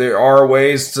there are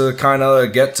ways to kind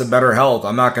of get to better health.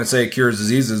 I'm not going to say it cures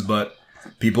diseases, but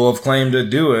people have claimed to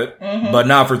do it, but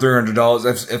not for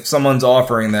 $300. If someone's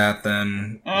offering that,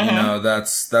 then,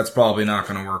 that's probably not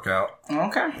going to work out.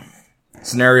 Okay.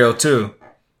 Scenario 2.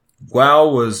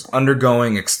 Guo was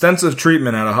undergoing extensive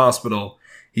treatment at a hospital.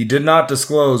 He did not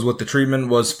disclose what the treatment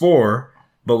was for,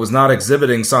 but was not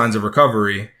exhibiting signs of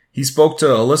recovery. He spoke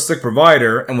to a holistic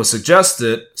provider and was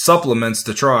suggested supplements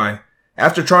to try.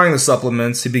 After trying the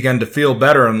supplements, he began to feel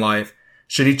better in life.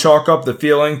 Should he chalk up the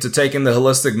feeling to taking the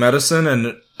holistic medicine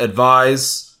and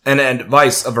advice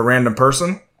of a random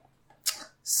person?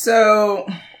 So,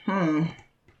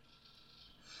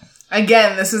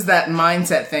 Again, this is that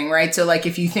mindset thing, right? So, like,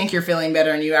 if you think you're feeling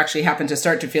better and you actually happen to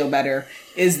start to feel better,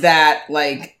 is that,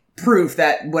 like, proof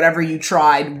that whatever you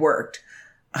tried worked?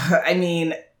 I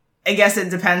mean, I guess it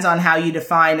depends on how you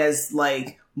define as,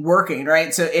 like, working,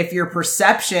 right? So, if your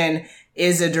perception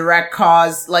is a direct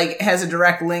cause, like, has a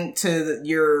direct link to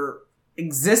your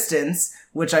existence,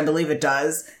 which I believe it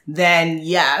does, then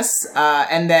yes.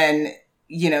 And then,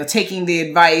 taking the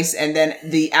advice and then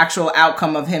the actual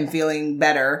outcome of him feeling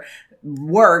better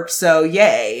worked. So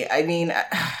yay. I mean,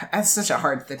 that's such a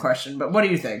hard question, but what do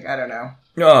you think? I don't know.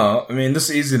 No, I mean, this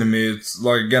is easy to me. It's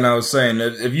like, again, I was saying,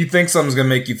 if you think something's going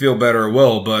to make you feel better, it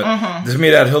will. But to me,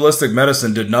 that holistic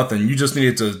medicine did nothing. You just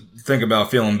needed to think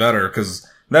about feeling better, because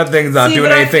That thing's not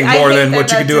doing anything more than what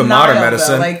you can do in modern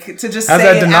medicine. Like to just How's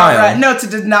say that denial? outright, no, to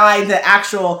deny the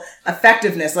actual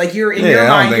effectiveness. Like you're in your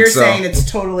mind, you're saying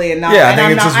it's totally a not. Yeah, I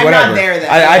think it's just whatever. I'm not there. Then.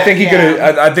 I think he could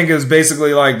have. I think it was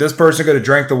basically like this person could have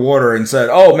drank the water and said,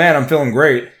 "Oh man, I'm feeling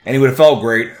great," and he would have felt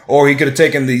great. Or he could have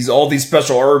taken all these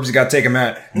special herbs. You got to take them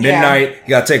at midnight. You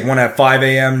got to take one at 5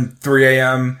 a.m., 3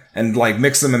 a.m. and like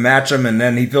mix them and match them, and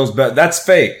then he feels better. That's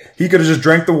fake. He could have just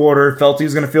drank the water, felt he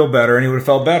was going to feel better, and he would have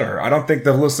felt better. I don't think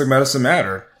the holistic medicine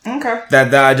mattered. Okay.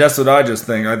 That's what I just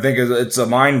think. I think it's a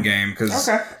mind game because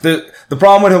the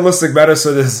problem with holistic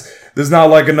medicine is there's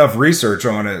not like enough research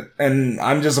on it, and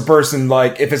I'm just a person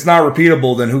like if it's not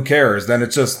repeatable, then who cares? Then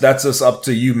that's just up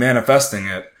to you manifesting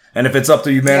it. And if it's up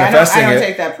to you manifesting I don't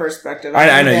take that perspective.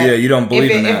 I know, you don't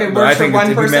believe in that. If it works for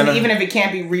one person, even if it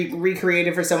can't be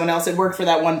recreated for someone else, it worked for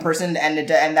that one person, and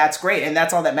that's great, and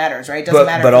that's all that matters, right? It doesn't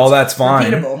matter. But all that's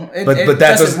fine. Repeatable. But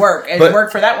that doesn't work. It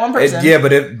worked for that one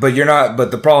person. But you're not.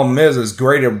 But the problem is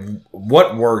great at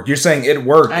what worked. You're saying it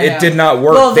worked. It did not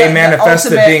work. Well, they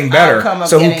manifested being better.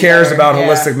 So who cares about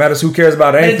holistic medicine? Who cares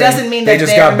about anything? But it doesn't mean that they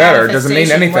just got better. It doesn't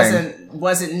mean anything.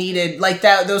 Wasn't needed like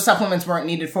that. Those supplements weren't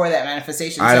needed for that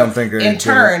manifestation. So I don't think. In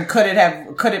turn, could it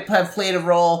have played a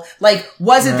role? Like,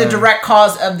 was it the direct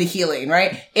cause of the healing?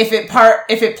 Right? If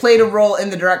it played a role in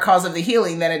the direct cause of the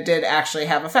healing, then it did actually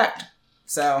have effect.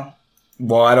 So.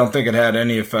 Well, I don't think it had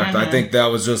any effect. I think that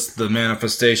was just the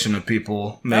manifestation of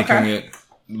people making it.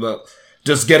 But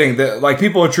just getting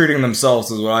people are treating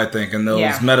themselves is what I think, and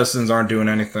those medicines aren't doing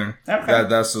anything. Okay.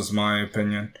 That's just my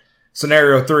opinion.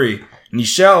 Scenario 3.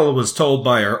 Nichelle was told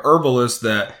by her herbalist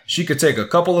that she could take a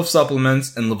couple of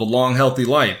supplements and live a long, healthy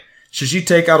life. Should she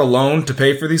take out a loan to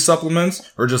pay for these supplements,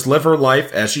 or just live her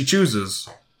life as she chooses?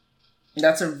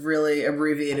 That's a really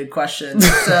abbreviated question.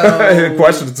 So,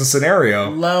 it's a scenario.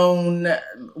 Loan.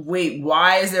 Wait,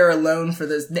 why is there a loan for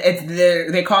this?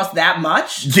 They cost that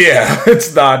much? Yeah,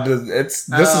 it's not. This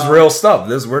is real stuff.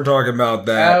 We're talking about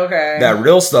that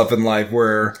real stuff in life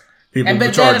where. But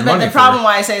the problem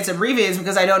why I say it's abbreviated is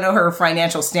because I don't know her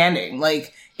financial standing.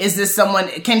 Like, is this someone,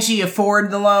 can she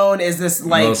afford the loan? Is this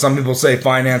like... Well, some people say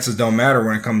finances don't matter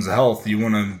when it comes to health.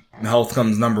 Health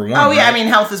comes number one. Oh, yeah, right? I mean,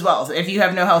 health is wealth. If you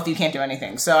have no health, you can't do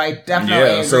anything. So I definitely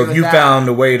agree with that. So if you found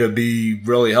a way to be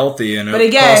really healthy and but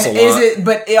again, costs a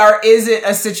lot. Is it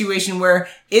a situation where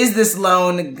is this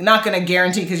loan not going to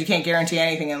guarantee, because you can't guarantee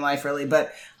anything in life really,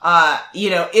 but...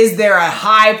 is there a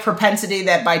high propensity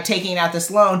that by taking out this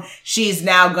loan, she's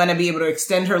now going to be able to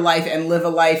extend her life and live a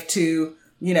life to,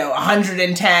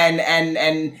 110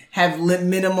 and have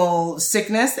minimal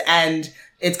sickness, and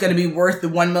it's going to be worth the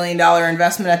 $1 million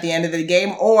investment at the end of the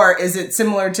game? Or is it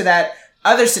similar to that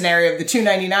other scenario of the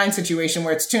 $299 situation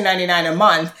where it's $299 a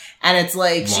month and it's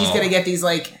like, she's going to get these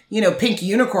pink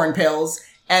unicorn pills,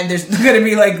 and there's going to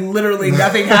be literally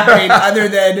nothing happening other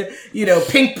than,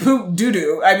 pink poop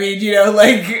doo-doo. I mean,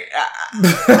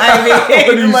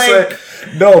 say?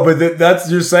 No, but that's,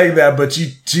 you're saying that, but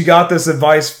she got this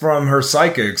advice from her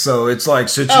psychic. So it's like,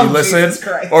 should she listen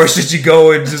or should she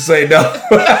go and just say no?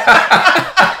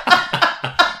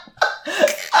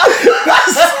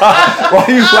 Why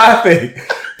are you laughing?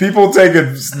 People take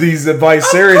these advice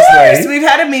seriously. Of course, we've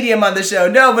had a medium on the show.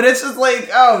 No, but it's just like,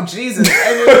 oh, Jesus.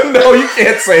 I mean, no, you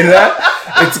can't say that.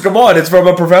 Come on, it's from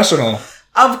a professional.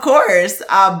 Of course,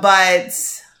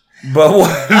 but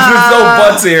what? There's no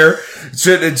buts here.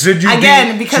 Should you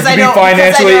be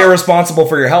financially irresponsible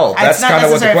for your health? That's kind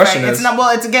of what the question is.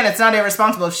 It's not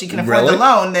irresponsible. If she can afford the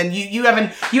loan, then you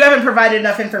haven't provided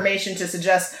enough information to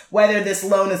suggest whether this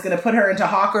loan is going to put her into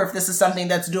hawk or if this is something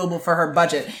that's doable for her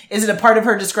budget. Is it a part of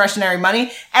her discretionary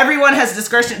money? Everyone has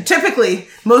discretion. Typically,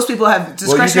 most people have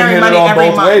discretionary money every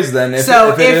month. Ways, then. If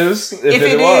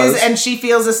it is, and she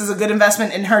feels this is a good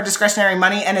investment in her discretionary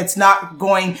money, and it's not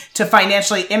going to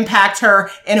financially impact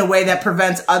her in a way that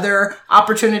prevents other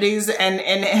opportunities and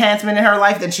enhancement in her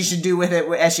life, then she should do with it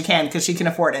as she can, because she can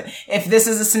afford it. If this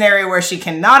is a scenario where she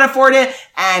cannot afford it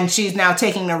and she's now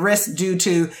taking a risk due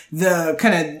to the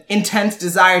kind of intense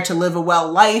desire to live a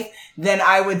well life, then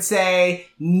I would say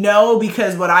no,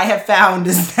 because what I have found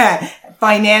is that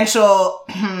financial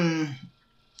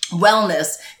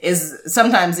wellness is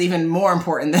sometimes even more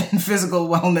important than physical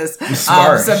wellness.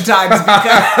 Sometimes,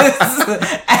 because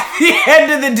at the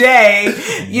end of the day,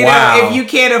 if you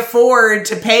can't afford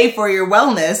to pay for your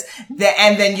wellness,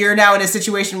 and then you're now in a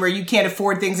situation where you can't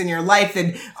afford things in your life,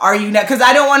 then are you not? Because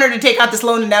I don't want her to take out this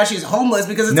loan and now she's homeless,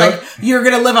 because it's like you're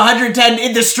gonna live 110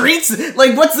 in the streets.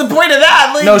 Like, what's the point of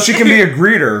that? Like, no, she can be a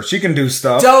greeter. She can do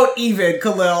stuff. Don't even,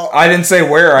 Khalil. I didn't say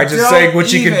where. I just say what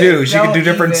she can do. She can do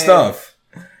different stuff.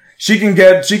 She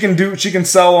can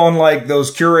sell on like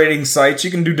those curating sites.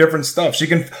 She can do different stuff.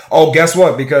 Guess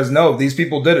what? Because these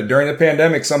people did it during the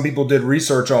pandemic. Some people did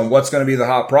research on what's going to be the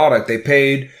hot product. They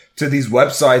paid to these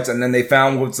websites and then they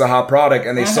found what's the hot product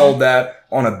and they sold that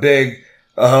on a big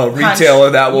retailer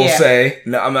that will say,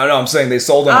 I'm saying they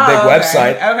sold on a big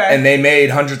website and they made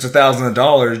hundreds of thousands of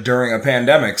dollars during a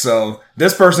pandemic. So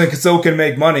this person can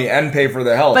make money and pay for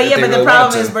their health. But the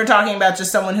problem is we're talking about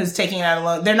just someone who's taking out a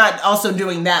loan. They're not also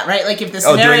doing that, right? Like if the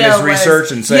scenario doing this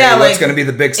research and saying what's going to be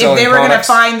the big selling products. If they were going to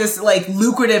find this like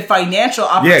lucrative financial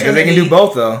opportunity. Yeah, because they can do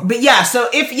both though. But so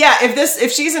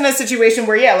if she's in a situation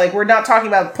where like we're not talking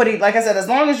about putting, like I said, as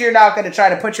long as you're not going to try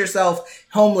to put yourself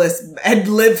homeless and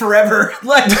live forever,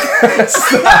 like that's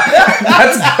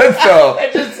good though.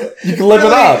 You can live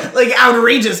it up. Like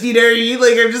outrageous, you know what I mean?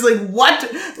 Like I'm just like, what?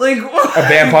 Like a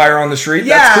vampire on the street?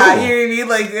 Yeah, that's cool. You know what I mean?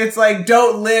 Like it's like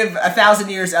don't live 1,000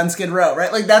 years on Skid Row,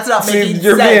 right? Like that's not making sense.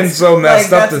 You're being so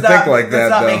messed up to think like that. That's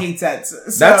not making sense. So,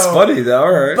 that's funny though.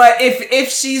 All right. But if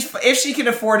she can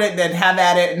afford it, then have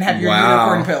at it and have your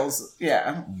unicorn pills.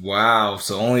 Yeah. Wow.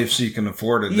 So only if she can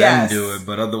afford it, then do it,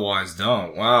 but otherwise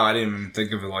don't. Wow, I didn't even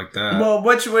think of it like that. Well,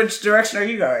 which direction are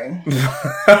you going?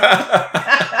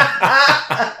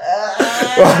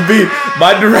 Well, I mean,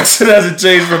 my direction hasn't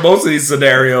changed for most of these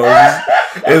scenarios.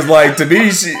 Is like, to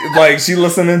me, she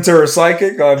listening to her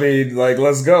psychic. I mean, like,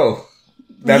 let's go.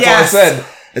 That's what I said.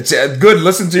 It's good.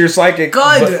 Listen to your psychic.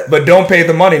 Good. But don't pay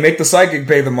the money. Make the psychic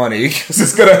pay the money. Because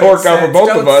it's going to work out for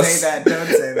both of us. Don't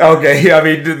say that. Okay. I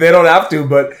mean, they don't have to,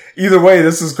 but either way,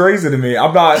 this is crazy to me.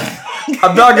 I'm not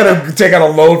going to take out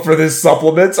a loan for this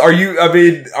supplements.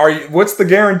 What's the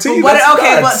guarantee? What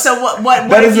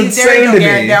that is insane to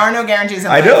me. There are no guarantees.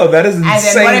 I know. That is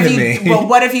insane to me. Well,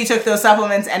 what if you took those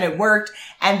supplements and it worked?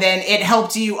 And then it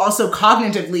helped you also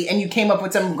cognitively, and you came up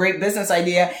with some great business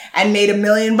idea and made $1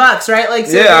 million, right? Like,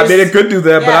 so I mean, it could do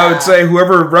that, but I would say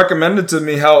whoever recommended to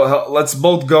me, how let's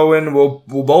both go in, we'll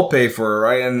both pay for it,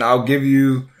 right? And I'll give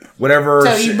you whatever.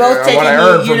 So you both take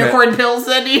unicorn pills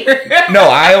then? No,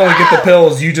 I only get the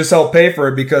pills. You just help pay for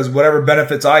it because whatever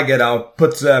benefits I get, I'll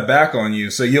put that back on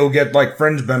you. So you'll get like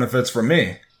fringe benefits from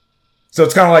me. So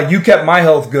it's kind of like you kept my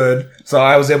health good, so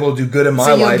I was able to do good in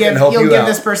my life and help you out. You'll give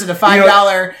this person a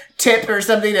 $5 tip or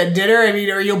something at dinner. I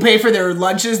mean, or you'll pay for their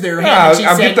lunches, their ham and cheese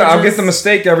sandwiches. I'll get them a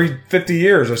steak every 50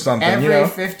 years or something. Every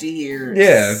 50 years.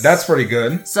 Yeah, that's pretty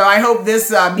good. So I hope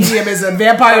this medium is a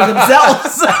vampire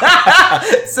themselves,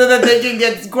 so that they can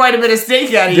get quite a bit of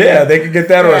steak out of you. Yeah, they can get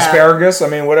that or asparagus. I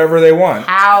mean, whatever they want.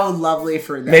 How lovely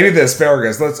for them. Maybe the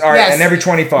asparagus. All right, and every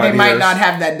 25 years. They might not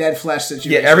have that dead flesh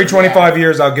situation. Yeah, every 25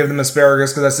 years I'll give them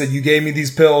asparagus because I said, you gave me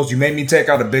these pills, you made me take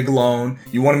out a big loan,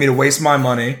 you wanted me to waste my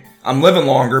money. I'm living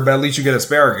longer, but at least you get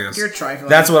asparagus. You're trifling.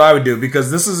 That's what I would do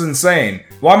because this is insane.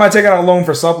 Why am I taking out a loan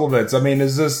for supplements? I mean,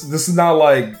 this is not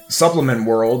like supplement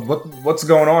world. What's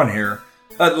going on here?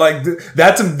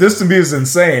 This to me is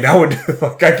insane. I would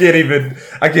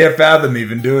I can't fathom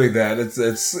even doing that.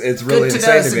 It's really good to insane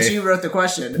know to me. Since you wrote the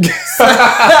question.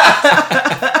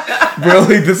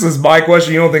 Really? This is my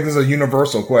question? You don't think this is a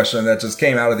universal question that just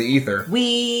came out of the ether?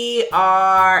 We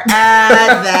are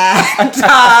at that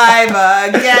time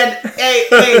again.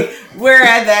 Hey, we're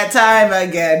at that time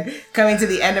again. Coming to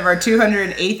the end of our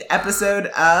 208th episode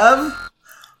of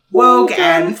Woke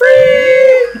and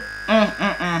Free.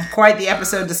 Quite the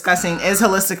episode discussing, is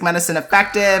holistic medicine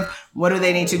effective? What do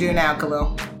they need to do now,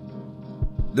 Khalil?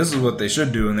 This is what they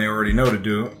should do, and they already know to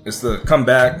do, is to come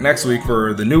back next week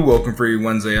for the new Woken Free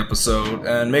Wednesday episode,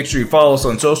 and make sure you follow us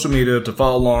on social media to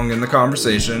follow along in the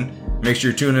conversation. Make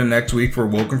sure you tune in next week for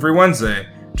Woken Free Wednesday.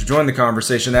 To join the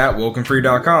conversation at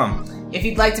wokenfree.com. If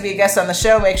you'd like to be a guest on the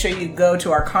show, make sure you go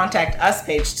to our Contact Us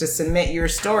page to submit your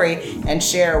story and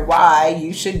share why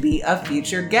you should be a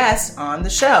future guest on the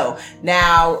show.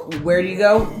 Now, where do you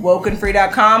go?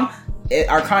 Wokenfree.com,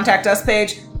 our Contact Us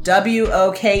page,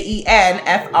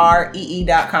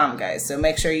 WOKENFREE.com, guys. So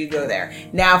make sure you go there.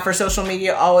 Now, for social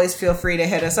media, always feel free to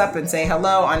hit us up and say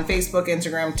hello on Facebook,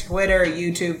 Instagram, Twitter,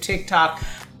 YouTube, TikTok,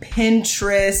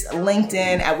 Pinterest,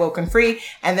 LinkedIn at Woken Free,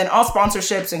 and then all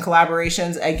sponsorships and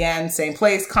collaborations, again, same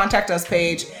place, contact us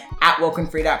page at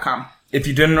wokenfree.com. If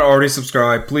you didn't already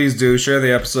subscribe, please do share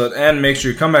the episode and make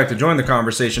sure you come back to join the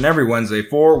conversation every Wednesday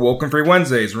for Woken Free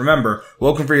Wednesdays. Remember,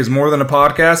 Woken Free is more than a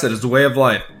podcast, it is the way of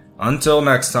life. Until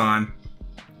next time.